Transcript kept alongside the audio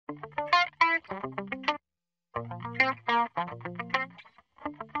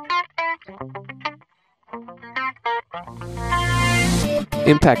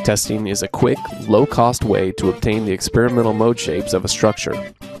Impact testing is a quick, low-cost way to obtain the experimental mode shapes of a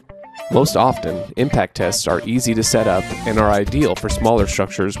structure. Most often, impact tests are easy to set up and are ideal for smaller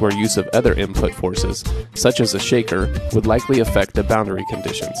structures where use of other input forces, such as a shaker, would likely affect the boundary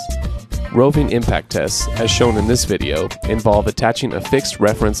conditions. Roving impact tests, as shown in this video, involve attaching a fixed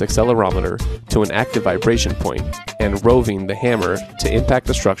reference accelerometer to an active vibration point and roving the hammer to impact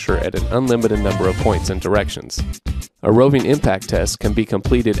the structure at an unlimited number of points and directions. A roving impact test can be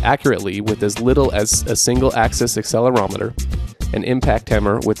completed accurately with as little as a single-axis accelerometer, an impact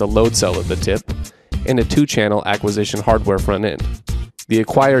hammer with a load cell at the tip, and a 2-channel acquisition hardware front end. The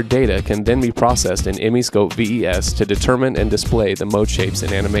acquired data can then be processed in Emiscope VES to determine and display the mode shapes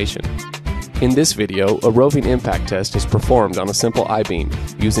in animation. In this video, a roving impact test is performed on a simple I-beam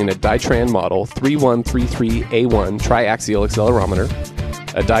using a Dytran Modal 3133A1 triaxial accelerometer,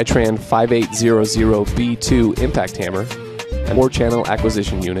 a Dytran 5800B2 impact hammer, a 4-channel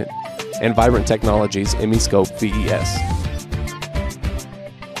acquisition unit, and Vibrant Technologies Emiscope VES.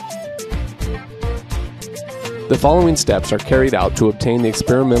 The following steps are carried out to obtain the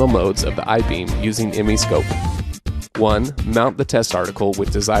experimental modes of the I-beam using Emiscope. 1. Mount the test article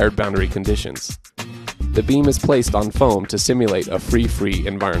with desired boundary conditions. The beam is placed on foam to simulate a free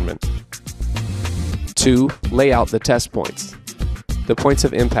environment. 2. Lay out the test points. The points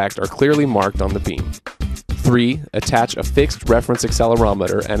of impact are clearly marked on the beam. 3. Attach a fixed reference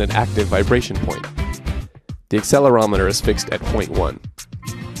accelerometer and an active vibration point. The accelerometer is fixed at point 1.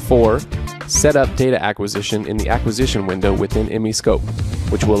 4. Set up data acquisition in the acquisition window within Emiscope,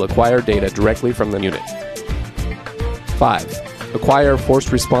 which will acquire data directly from the unit. 5. Acquire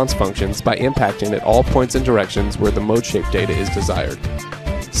forced response functions by impacting at all points and directions where the mode shape data is desired.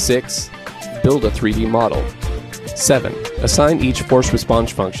 6. Build a 3D model. 7. Assign each force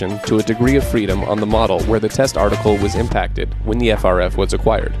response function to a degree of freedom on the model where the test article was impacted when the FRF was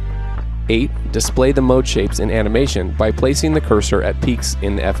acquired. 8. Display the mode shapes in animation by placing the cursor at peaks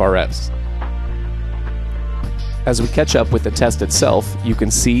in the FRFs. As we catch up with the test itself, you can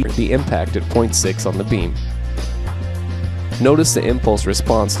see the impact at point 6 on the beam. Notice the impulse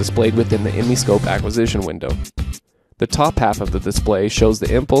response displayed within the Emiscope acquisition window. The top half of the display shows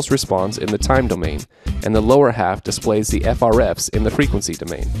the impulse response in the time domain, and the lower half displays the FRFs in the frequency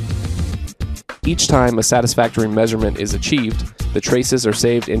domain. Each time a satisfactory measurement is achieved, the traces are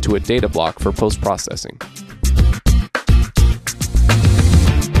saved into a data block for post-processing.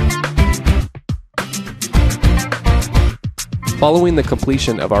 Following the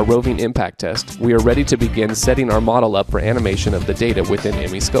completion of our roving impact test, we are ready to begin setting our model up for animation of the data within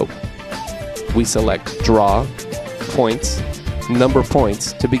Emiscope. We select Draw, Points, Number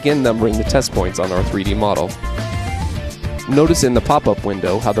Points to begin numbering the test points on our 3D model. Notice in the pop-up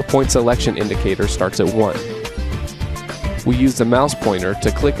window how the point selection indicator starts at 1. We use the mouse pointer to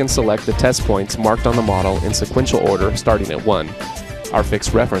click and select the test points marked on the model in sequential order starting at 1, our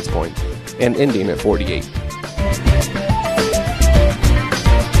fixed reference point, and ending at 48.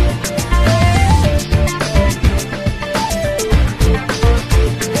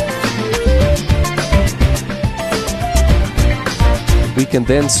 We can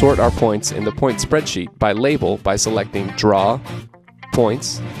then sort our points in the point spreadsheet by label by selecting Draw,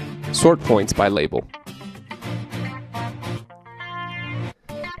 Points, Sort Points by Label.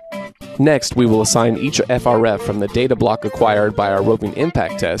 Next, we will assign each FRF from the data block acquired by our roving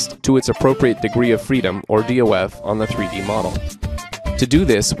impact test to its appropriate degree of freedom, or DOF, on the 3D model. To do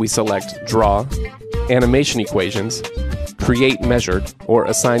this, we select Draw, Animation Equations, Create Measured, or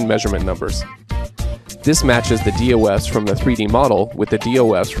Assign Measurement Numbers. This matches the DOFs from the 3D model with the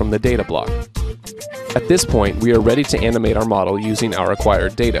DOFs from the data block. At this point, we are ready to animate our model using our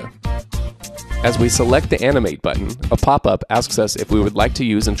acquired data. As we select the Animate button, a pop-up asks us if we would like to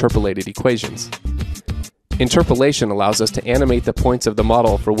use interpolated equations. Interpolation allows us to animate the points of the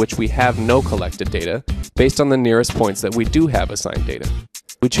model for which we have no collected data based on the nearest points that we do have assigned data.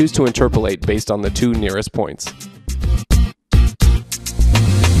 We choose to interpolate based on the 2 nearest points.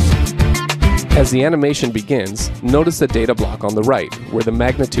 As the animation begins, notice the data block on the right, where the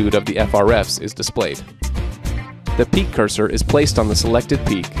magnitude of the FRFs is displayed. The peak cursor is placed on the selected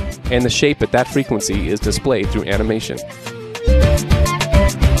peak, and the shape at that frequency is displayed through animation.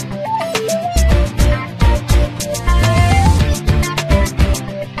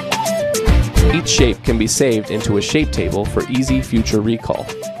 Each shape can be saved into a shape table for easy future recall.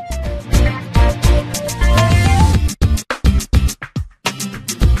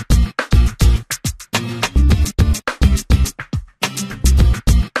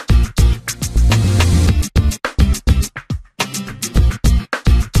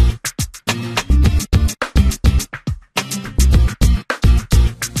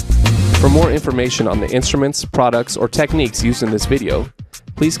 For more information on the instruments, products, or techniques used in this video,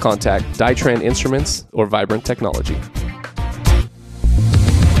 please contact Dytran Instruments or Vibrant Technology.